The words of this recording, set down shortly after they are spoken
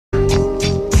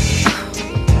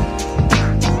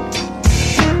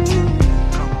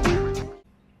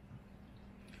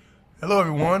Hello,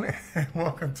 everyone, and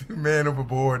welcome to Man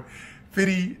Overboard.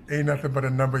 50 ain't nothing but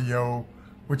a number, yo,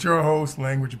 with your host,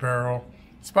 Language Barrel,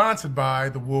 sponsored by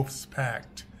the Wolf's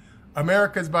Pact,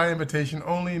 America's by invitation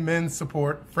only men's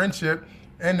support, friendship,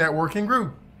 and networking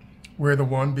group, where the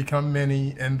one become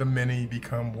many and the many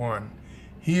become one.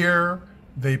 Here,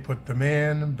 they put the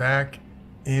man back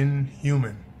in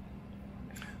human.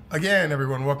 Again,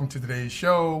 everyone, welcome to today's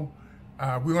show.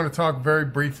 We're going to talk very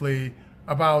briefly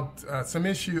about a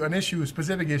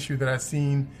specific issue that I've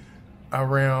seen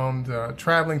around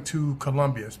traveling to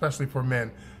Colombia, especially for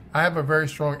men. I have a very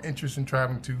strong interest in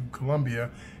traveling to Colombia,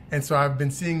 and so I've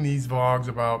been seeing these vlogs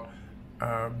about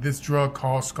this drug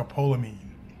called scopolamine,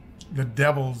 the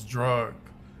devil's drug,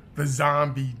 the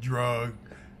zombie drug,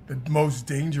 the most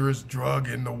dangerous drug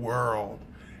in the world.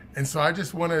 And so I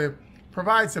just want to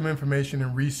provide some information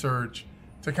and research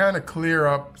to kind of clear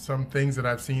up some things that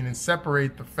I've seen and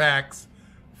separate the facts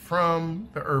from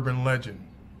the urban legend.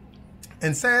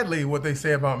 And sadly, what they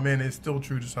say about men is still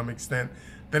true to some extent,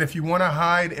 that if you want to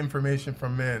hide information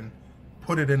from men,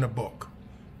 put it in a book.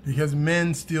 Because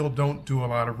men still don't do a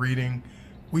lot of reading.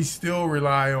 We still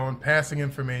rely on passing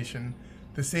information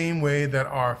the same way that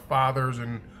our fathers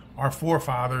and our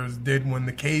forefathers did when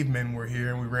the cavemen were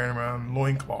here and we ran around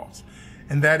loincloths.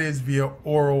 And that is via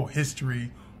oral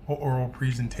history or oral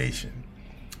presentation.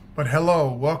 But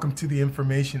hello, welcome to the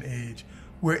information age,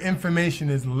 where information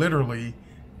is literally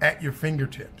at your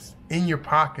fingertips, in your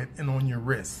pocket, and on your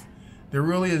wrist. There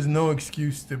really is no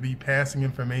excuse to be passing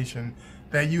information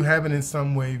that you haven't in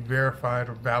some way verified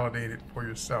or validated for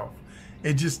yourself.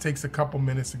 It just takes a couple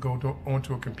minutes to go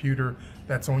onto a computer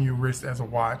that's on your wrist as a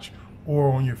watch,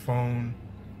 or on your phone,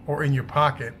 or in your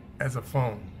pocket as a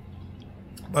phone.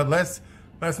 But let's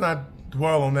not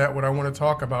dwell on that. What I want to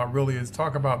talk about really is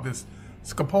talk about this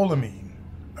scopolamine.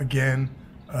 Again,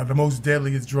 the most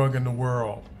deadliest drug in the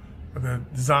world, the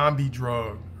zombie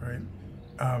drug,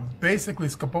 right? Basically,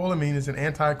 scopolamine is an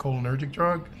anticholinergic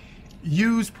drug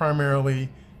used primarily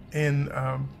in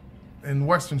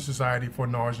Western society for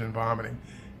nausea and vomiting.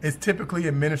 It's typically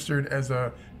administered as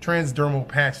a transdermal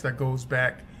patch that goes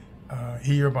back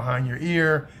here behind your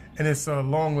ear, and it's a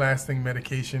long-lasting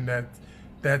medication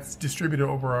that's distributed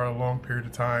over a long period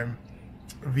of time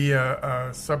via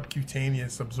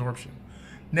subcutaneous absorption.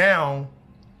 Now,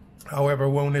 however,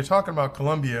 when they're talking about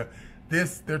Colombia,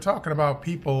 they're talking about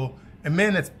people and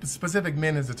men, specific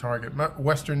men as a target,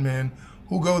 Western men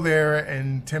who go there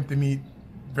and attempt to meet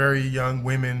very young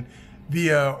women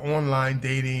via online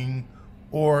dating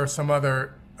or some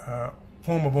other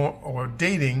form of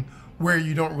dating where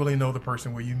you don't really know the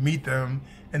person, where you meet them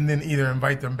and then either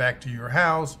invite them back to your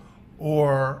house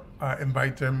or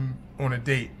invite them on a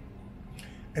date.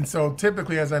 And so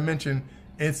typically, as I mentioned,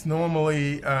 it's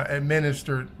normally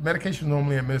medication is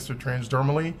normally administered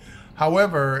transdermally.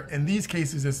 However, in these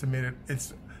cases,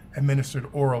 it's administered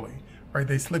orally, right?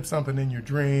 They slip something in your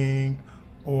drink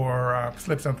or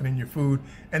slip something in your food.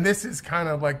 And this is kind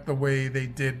of like the way they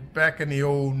did back in the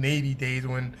old Navy days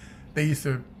when they used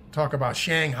to talk about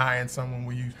Shanghaiing someone,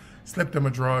 where you slipped them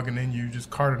a drug and then you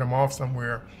just carted them off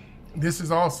somewhere. This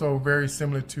is also very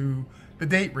similar to the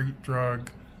date rape drug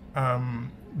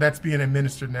that's being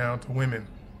administered now to women.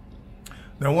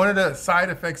 Now, one of the side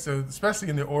effects, especially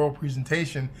in the oral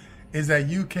presentation, is that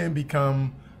you can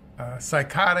become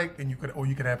psychotic, and you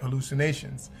could have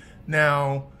hallucinations.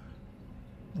 Now,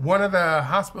 one of the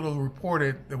hospitals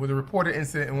there was a reported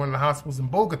incident in one of the hospitals in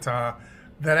Bogota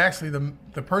that actually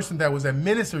the person that was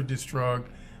administered this drug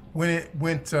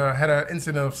had an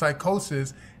incident of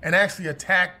psychosis and actually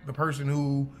attacked the person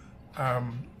who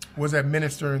was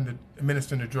administering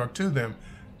the drug to them.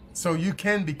 So you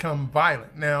can become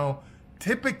violent. Now,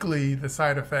 typically the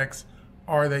side effects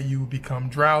are that you become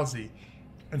drowsy.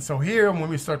 And so here, when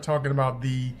we start talking about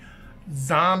the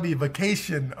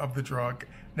zombification of the drug,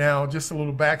 now just a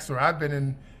little backstory. I've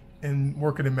been in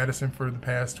working in medicine for the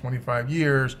past 25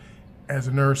 years as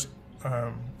a nurse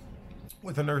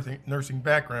with a nursing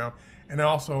background, and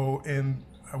also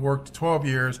I worked 12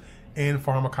 years in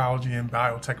pharmacology and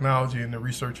biotechnology in the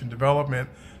research and development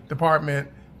department,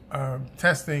 not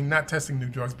testing new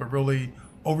drugs, but really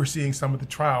overseeing some of the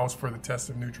trials for the test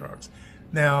of new drugs.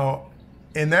 Now,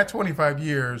 in that 25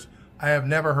 years, I have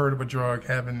never heard of a drug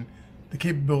having the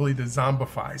capability to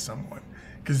zombify someone.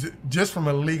 Because just from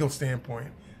a legal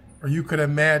standpoint, or you could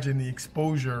imagine the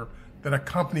exposure that a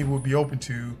company would be open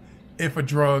to if a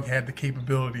drug had the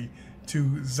capability to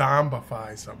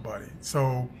zombify somebody.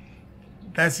 So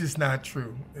that's just not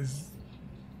true. It's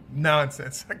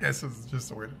nonsense, I guess is just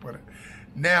the way to put it.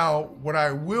 Now, what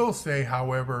I will say,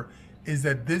 however, is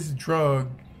that this drug,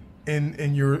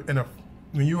 when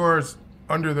you are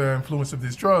under the influence of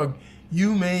this drug,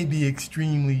 you may be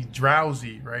extremely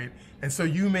drowsy, right? And so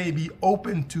you may be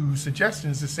open to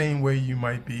suggestions the same way you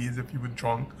might be as if you were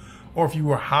drunk, or if you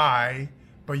were high,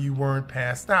 but you weren't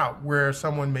passed out, where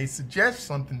someone may suggest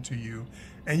something to you,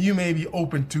 and you may be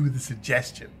open to the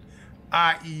suggestion,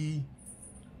 i.e.,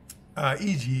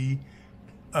 e.g.,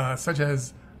 such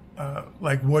as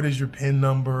like, what is your PIN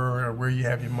number, or where you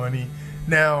have your money.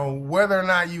 Now, whether or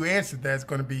not you answered that is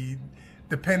going to be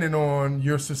dependent on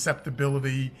your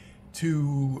susceptibility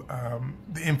to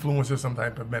the influence of some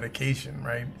type of medication,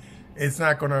 right? It's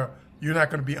not gonna, you're not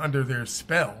gonna be under their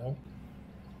spell.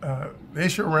 The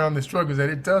issue around this drug is that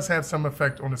it does have some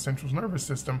effect on the central nervous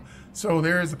system. So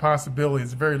there is a possibility,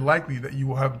 it's very likely that you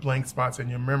will have blank spots in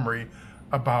your memory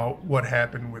about what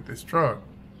happened with this drug.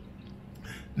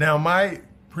 Now, my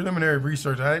preliminary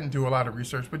research, I didn't do a lot of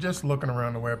research, but just looking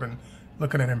around the web and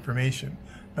looking at information.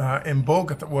 In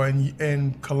Bogota, well,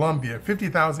 in Colombia,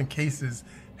 50,000 cases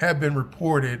have been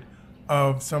reported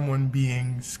of someone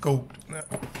being scoped.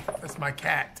 That's my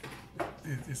cat.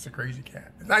 It's a crazy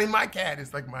cat. It's not even my cat.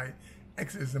 It's like my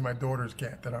ex's and my daughter's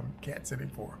cat that I'm cat sitting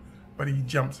for. But he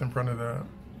jumps in front of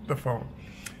the phone.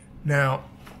 Now,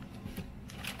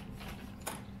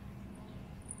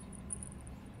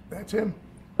 that's him.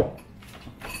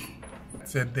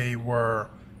 Said they were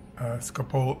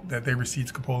that they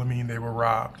received scopolamine, they were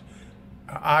robbed.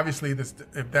 Obviously,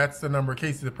 if that's the number of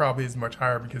cases, it probably is much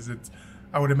higher, because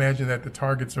I would imagine that the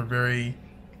targets are very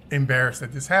embarrassed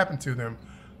that this happened to them.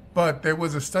 But there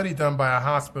was a study done by a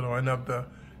hospital, and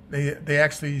they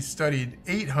actually studied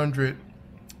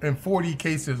 840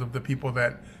 cases of the people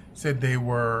that said they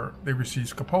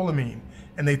received scopolamine,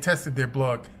 and they tested their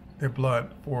blood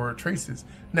for traces.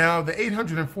 Now, the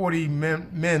 840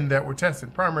 men that were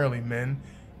tested, primarily men,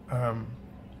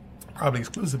 probably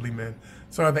exclusively men.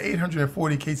 So of the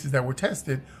 840 cases that were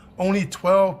tested, only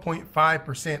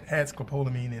 12.5% had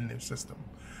scopolamine in their system.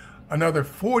 Another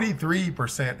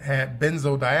 43% had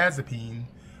benzodiazepine,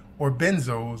 or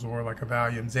benzos, or like a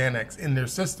Valium, Xanax, in their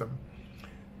system.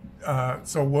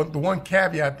 So the one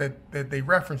caveat that they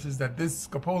reference is that this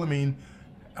scopolamine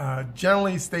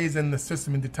generally stays in the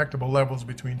system in detectable levels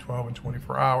between 12 and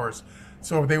 24 hours.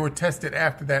 So if they were tested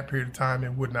after that period of time,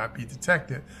 it would not be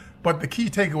detected. But the key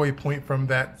takeaway point from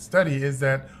that study is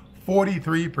that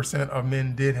 43% of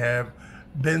men did have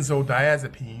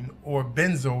benzodiazepine, or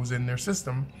benzos, in their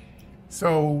system.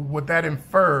 So what that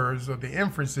infers, or the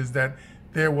inference, is that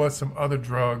there was some other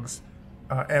drugs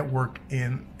at work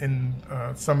in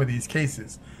some of these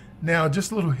cases. Now,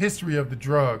 just a little history of the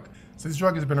drug. So this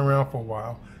drug has been around for a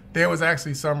while. There was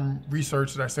actually some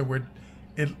research that I said where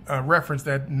it referenced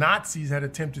that Nazis had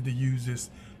attempted to use this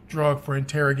drug for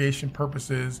interrogation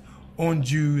purposes on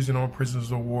Jews and on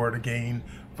prisoners of war to gain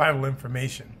vital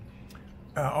information.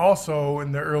 Also,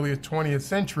 in the early 20th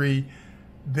century,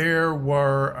 there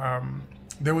was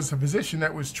a physician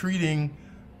that was treating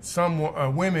some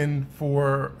women who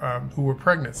were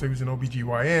pregnant. So he was an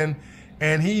OBGYN,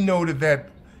 and he noted that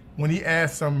when he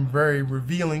asked some very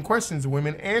revealing questions, the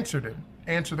women answered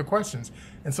the questions.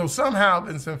 And so somehow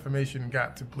this information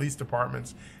got to police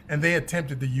departments, and they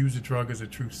attempted to use the drug as a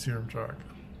true serum drug.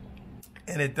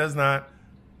 And it does not,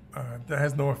 that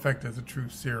has no effect as a true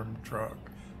serum drug.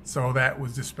 So that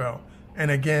was dispelled. And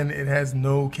again, it has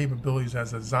no capabilities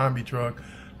as a zombie drug.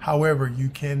 However, you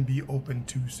can be open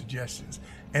to suggestions.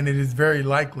 And it is very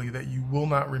likely that you will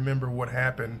not remember what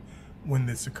happened when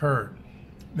this occurred.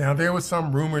 Now, there was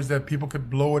some rumors that people could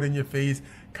blow it in your face,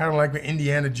 kind of like the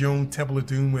Indiana Jones Temple of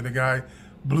Doom, where the guy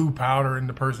blew powder in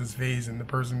the person's face and the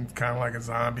person's kind of like a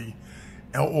zombie.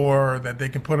 Or that they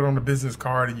can put it on the business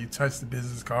card and you touch the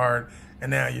business card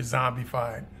and now you're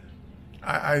zombified.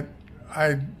 I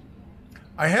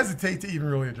hesitate to even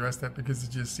really address that, because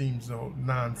it just seems so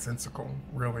nonsensical,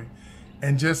 really.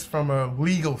 And just from a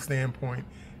legal standpoint,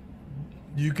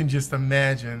 you can just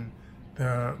imagine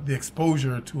the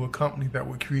exposure to a company that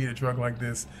would create a drug like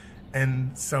this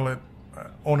and sell it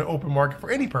on an open market for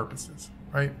any purposes,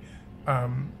 right?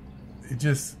 It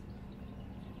just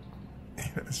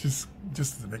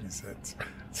doesn't make any sense.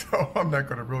 So I'm not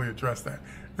going to really address that.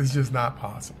 It's just not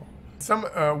possible.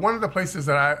 One of the places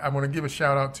that I want to give a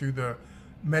shout out to, the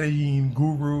Medellin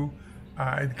Guru,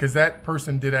 because that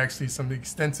person did actually some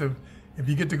extensive, if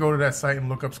you get to go to that site and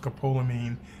look up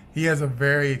scopolamine, he has a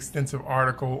very extensive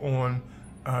article on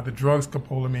the drug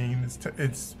scopolamine,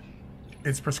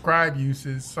 its prescribed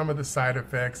uses, some of the side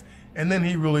effects, and then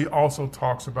he really also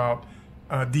talks about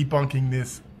debunking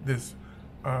this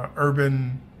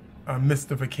urban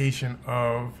mystification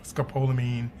of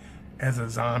scopolamine as a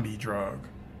zombie drug.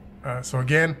 So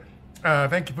again,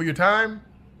 thank you for your time.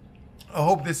 I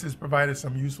hope this has provided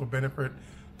some useful benefit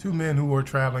to men who are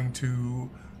traveling to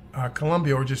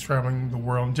Colombia or just traveling the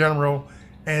world in general.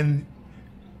 And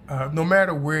no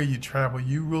matter where you travel,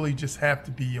 you really just have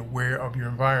to be aware of your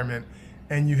environment,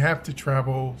 and you have to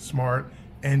travel smart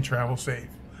and travel safe.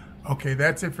 Okay,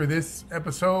 that's it for this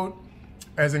episode.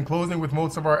 As in closing with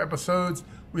most of our episodes,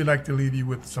 we'd like to leave you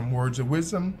with some words of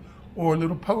wisdom or a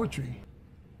little poetry.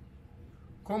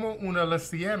 Como una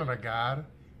luciérnaga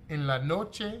en la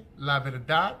noche, la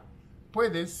verdad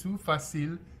puede ser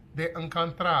fácil de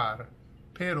encontrar,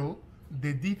 pero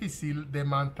de difícil de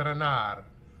mantener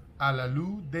a la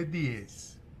luz de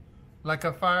días. Like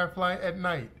a firefly at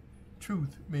night,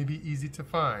 truth may be easy to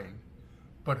find,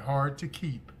 but hard to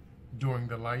keep during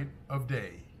the light of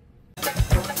day.